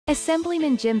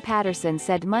Assemblyman Jim Patterson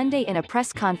said Monday in a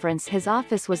press conference his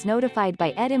office was notified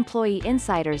by ED employee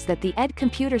insiders that the ED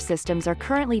computer systems are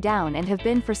currently down and have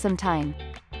been for some time.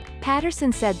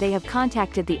 Patterson said they have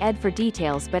contacted the ED for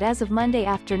details but as of Monday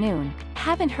afternoon,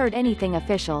 haven't heard anything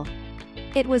official.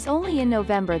 It was only in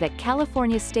November that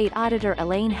California State Auditor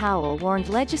Elaine Howle warned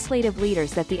legislative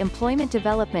leaders that the Employment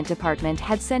Development Department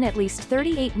had sent at least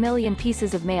 38 million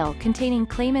pieces of mail containing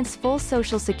claimants' full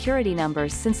Social Security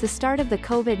numbers since the start of the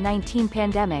COVID-19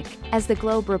 pandemic, as the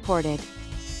Globe reported.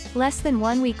 Less than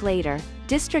 1 week later,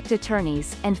 district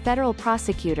attorneys and federal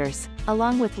prosecutors,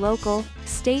 along with local,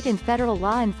 state and federal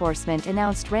law enforcement,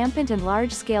 announced rampant and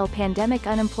large-scale pandemic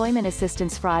unemployment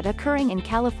assistance fraud occurring in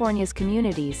California's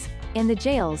communities, in the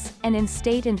jails, and in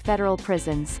state and federal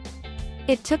prisons.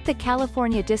 It took the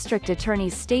California District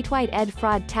Attorney's statewide ED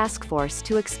fraud task force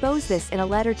to expose this in a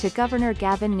letter to Governor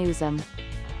Gavin Newsom.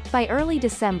 By early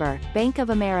December, Bank of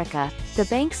America, the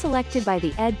bank selected by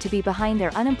the ED to be behind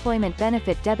their unemployment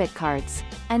benefit debit cards,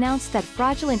 announced that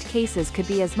fraudulent cases could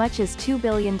be as much as $2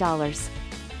 billion.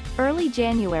 Early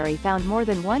January found more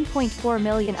than 1.4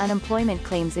 million unemployment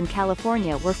claims in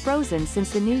California were frozen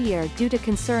since the new year due to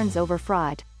concerns over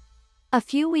fraud. A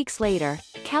few weeks later,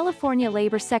 California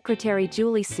Labor Secretary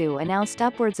Julie Su announced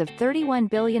upwards of $31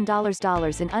 billion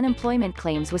in unemployment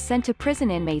claims was sent to prison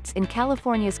inmates in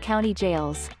California's county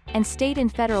jails, and state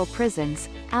and federal prisons,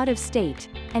 out of state,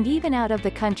 and even out of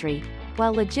the country,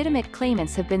 while legitimate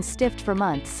claimants have been stiffed for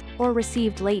months, or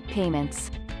received late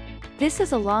payments. This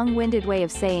is a long-winded way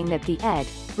of saying that the ED,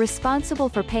 responsible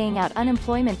for paying out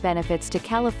unemployment benefits to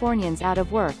Californians out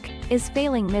of work, is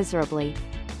failing miserably.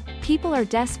 People are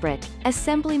desperate,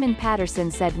 Assemblyman Patterson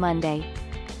said Monday.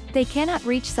 They cannot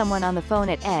reach someone on the phone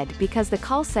at ED because the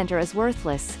call center is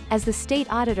worthless, as the state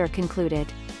auditor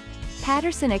concluded.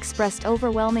 Patterson expressed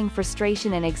overwhelming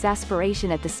frustration and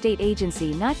exasperation at the state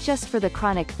agency not just for the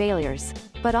chronic failures,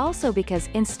 but also because,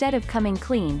 instead of coming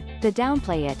clean, they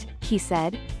downplay it, he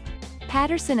said.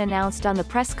 Patterson announced on the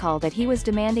press call that he was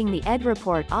demanding the ED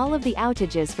report all of the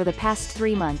outages for the past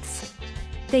 3 months.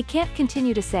 They can't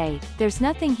continue to say, "There's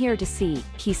nothing here to see,"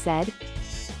 he said.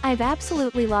 "I've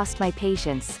absolutely lost my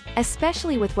patience,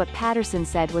 especially with what Patterson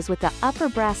said was with the upper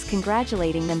brass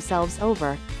congratulating themselves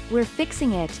over, 'We're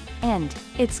fixing it,' and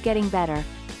 'It's getting better.'"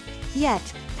 Yet,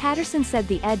 Patterson said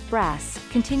the ED brass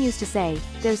continues to say,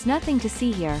 "There's nothing to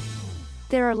see here.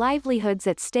 There are livelihoods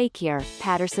at stake here,"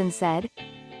 Patterson said.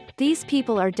 "These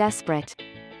people are desperate.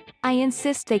 I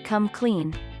insist they come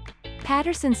clean."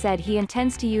 Patterson said he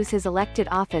intends to use his elected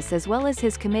office as well as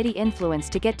his committee influence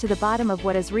to get to the bottom of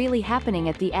what is really happening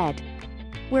at the ED.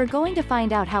 "We're going to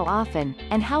find out how often,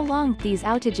 and how long, these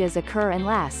outages occur and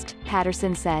last,"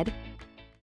 Patterson said.